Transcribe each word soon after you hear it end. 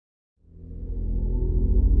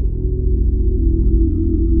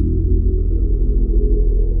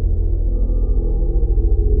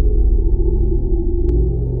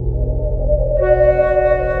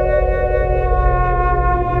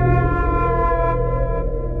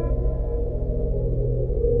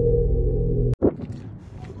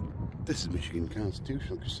This is Michigan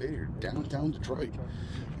Constitutional Crusader, downtown Detroit,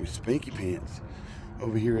 with Spanky Pants.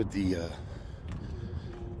 Over here at the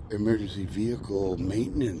emergency vehicle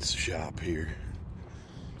maintenance shop here.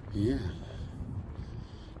 Yeah.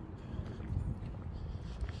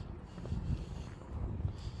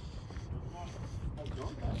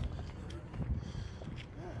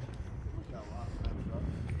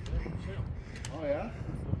 Oh yeah?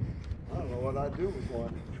 I don't know what I'd do with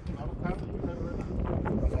one.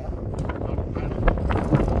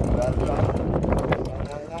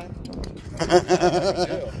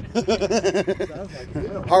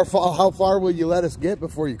 How far will you let us get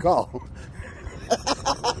before you call?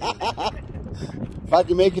 If I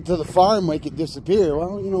can make it to the farm, make it disappear,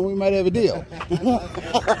 well, you know, we might have a deal.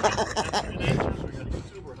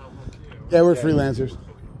 Yeah, we're freelancers.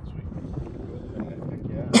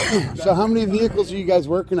 So how many vehicles are you guys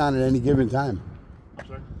working on at any given time?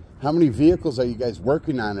 How many vehicles are you guys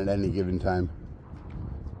working on at any given time?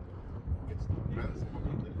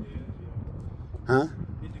 Huh?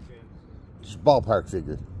 Just ballpark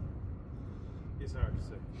figure. It's hard to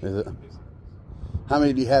say. Is it? How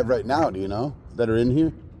many do you have right now, do you know, that are in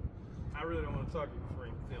here? I really don't want to talk to you before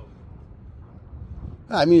you film.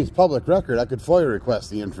 I mean, it's public record. I could FOIA request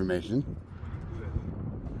the information.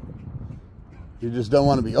 You just don't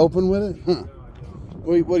want to be open with it? Huh.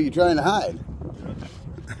 What are you trying to hide?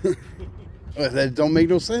 Well, that don't make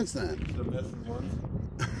no sense then. The missing ones.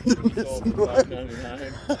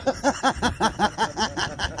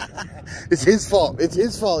 It's his fault. It's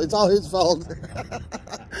his fault. It's all his fault.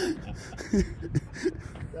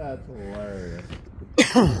 That's hilarious.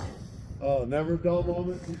 Oh, never dull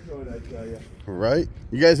moment. Enjoyed, I tell you. Right?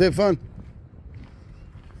 You guys have fun?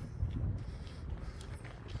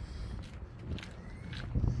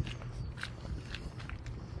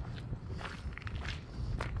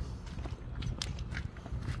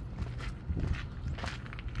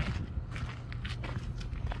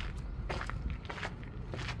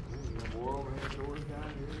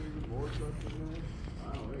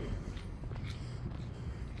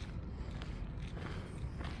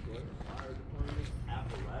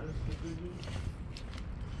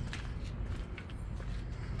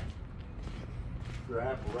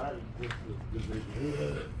 Apparatus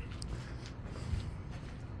division.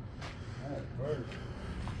 That's first.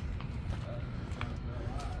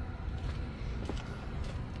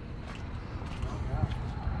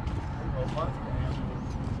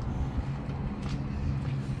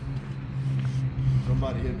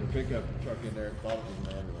 Somebody hit the pickup truck in there and thought it was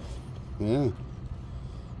an ambulance. Yeah.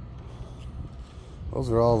 Those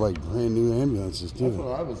are all like brand new ambulances too. That's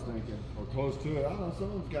what I was thinking. Or close to it. I don't know,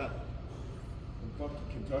 someone's got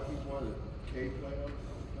Kentucky one, a K plate on it.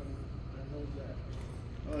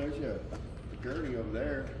 Oh, there's a gurney over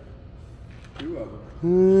there. Two of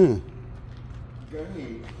them.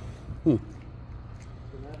 Gurney.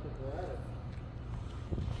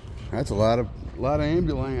 That's a lot of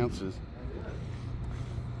ambulances.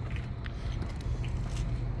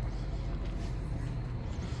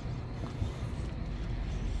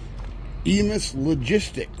 EMS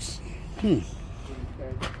Logistics.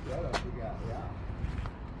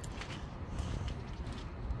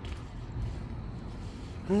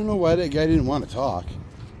 I don't know why that guy didn't want to talk.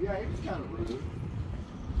 Yeah, he was kind of rude.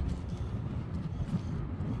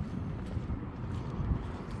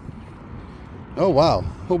 Oh wow,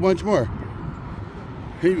 whole bunch more.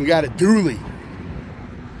 He even got a dually.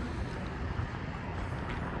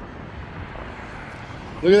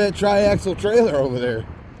 Look at that tri-axle trailer over there.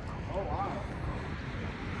 Oh wow.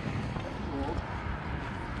 That's cool.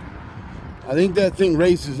 I think that thing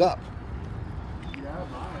races up.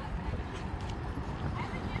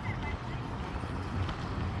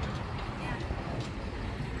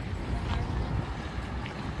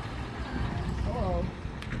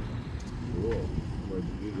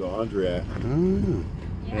 Andrea. Oh.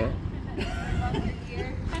 Yeah.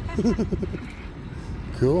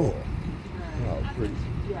 Cool.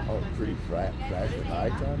 Pretty flashing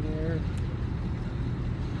lights on there.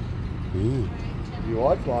 If you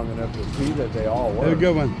watch long enough, you'll see that they all work. Have a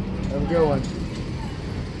good one. Have a good one.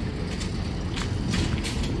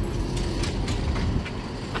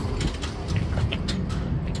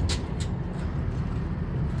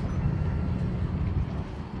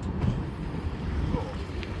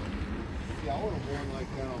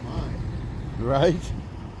 Right?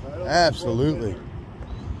 Absolutely.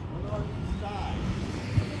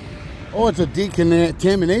 Oh, it's a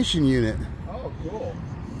decontamination unit. Oh, cool.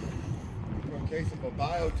 In case of a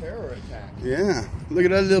bioterror attack. Yeah. Look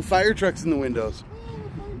at all the little fire trucks in the windows.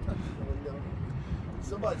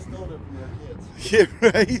 Somebody stole it from their kids. Yeah,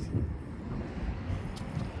 right?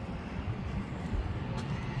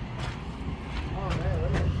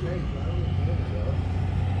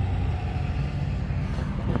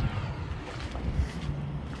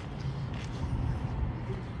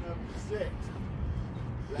 6th.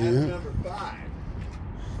 That's Yeah. number 5.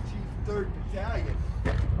 Chief 3rd Battalion.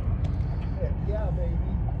 Heck yeah, baby.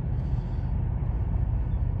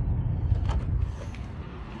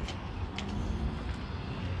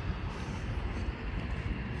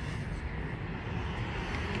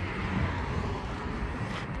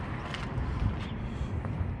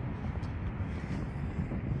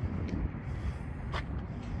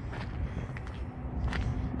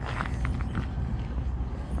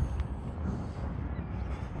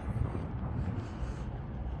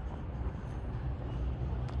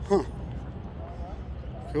 Huh.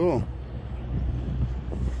 Cool.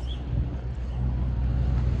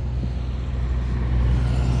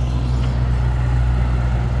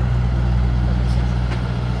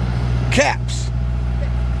 Caps.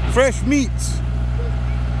 Fresh meats.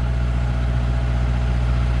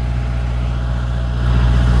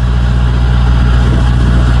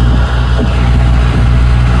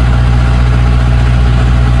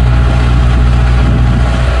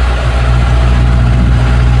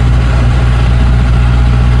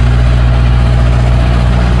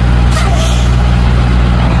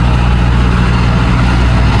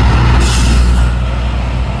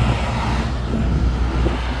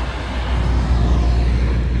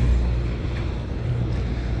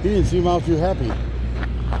 He didn't seem all too happy.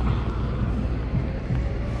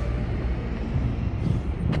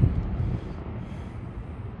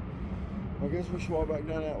 I guess we should walk back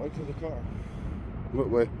down that way to the car. What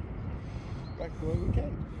way? Back the way we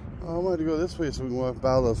came. Oh, I wanted to go this way so we can walk by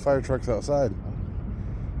all those fire trucks outside.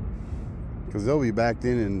 Because they'll be backed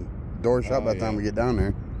in and door shut by the time we get down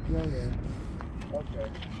there. Yeah, yeah. Okay.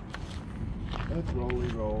 Let's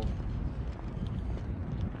roll.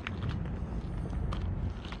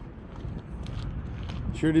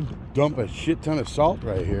 Sure did dump a shit ton of salt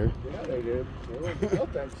right here. Yeah, they did. They went and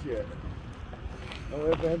built that shit. No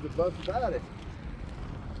ifs, ands, or buts about it.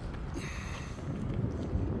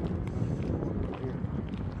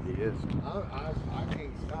 He is. I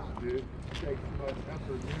can't stop, dude. It takes too much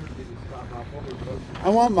effort and energy to stop my phone. I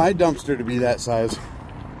want my dumpster to be that size.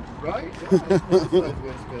 Right? Yeah, that's what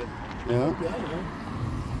it's good. Yeah. Yeah, man.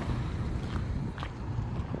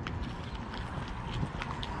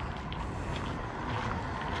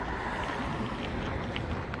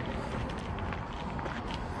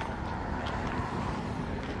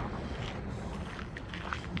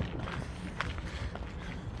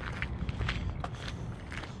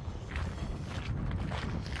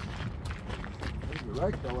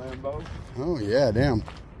 Right, the Lambo. Oh, yeah, damn.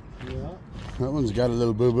 Yeah. That one's got a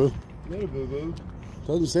little boo-boo. Little boo-boo.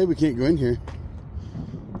 Doesn't say we can't go in here.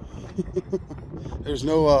 There's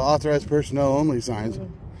no authorized personnel only signs.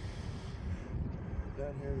 Down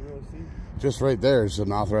here, real see. Just right there is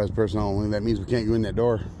an authorized personnel only. That means we can't go in that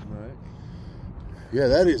door. Right. Yeah,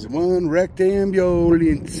 that is one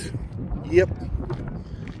rectambulance. Yep. Man,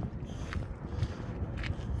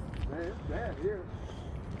 it's bad here.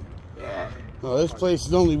 Well, this place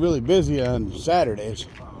is only really busy on Saturdays.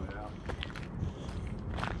 Oh,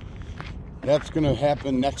 yeah. That's going to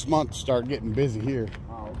happen next month, start getting busy here.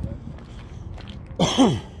 Oh,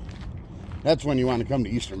 okay. That's when you want to come to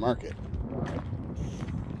Eastern Market.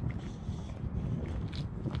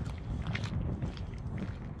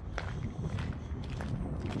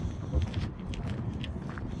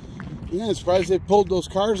 Yeah, I'm surprised they pulled those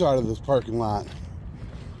cars out of this parking lot.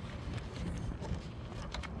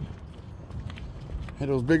 Had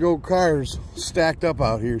those big old cars stacked up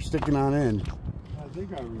out here, sticking on end. I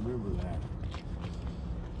think I remember that.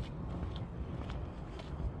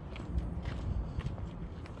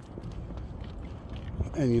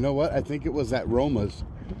 And you know what? I think it was that Roma's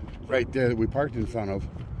right there that we parked in front of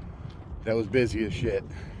that was busy as shit.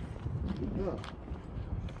 Huh.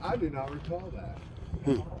 I do not recall that.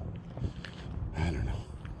 I don't know.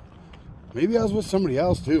 Maybe I was with somebody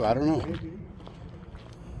else too. I don't know. Maybe.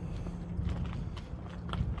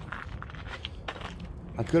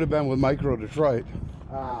 I could have been with Micro Detroit.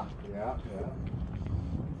 Ah, yeah.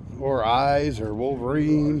 Or Eyes or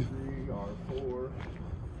Wolverine. R3, R4.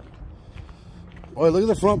 Boy, look at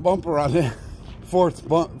the front bumper on it. Fourth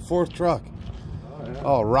truck. Oh, yeah.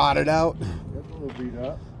 All rotted out. That's a little beat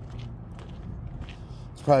up.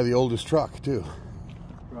 It's probably the oldest truck too.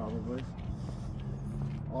 Probably.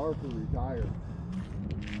 R for retired.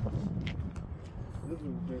 This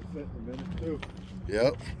one's been sitting a minute too.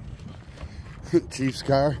 Yep. Chief's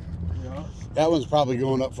car. Yeah. That one's probably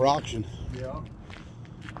going up for auction. Yeah.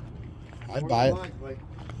 I'd buy it. Likely.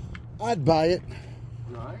 I'd buy it.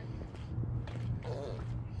 Right.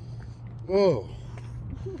 Oh.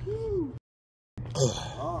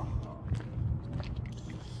 Oh.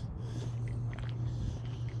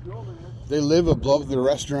 go, man. They live above the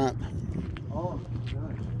restaurant. Oh,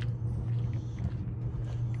 good.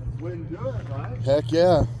 That's the way to do it, right? Heck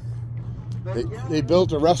yeah. Heck yeah. They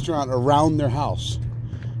built a restaurant around their house.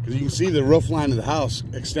 Because you can see the roof line of the house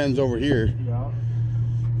extends over here. Yeah.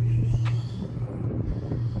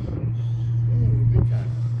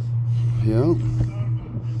 Yeah.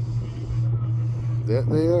 That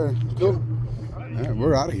they are. Cool. All right,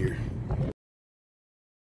 we're out of here.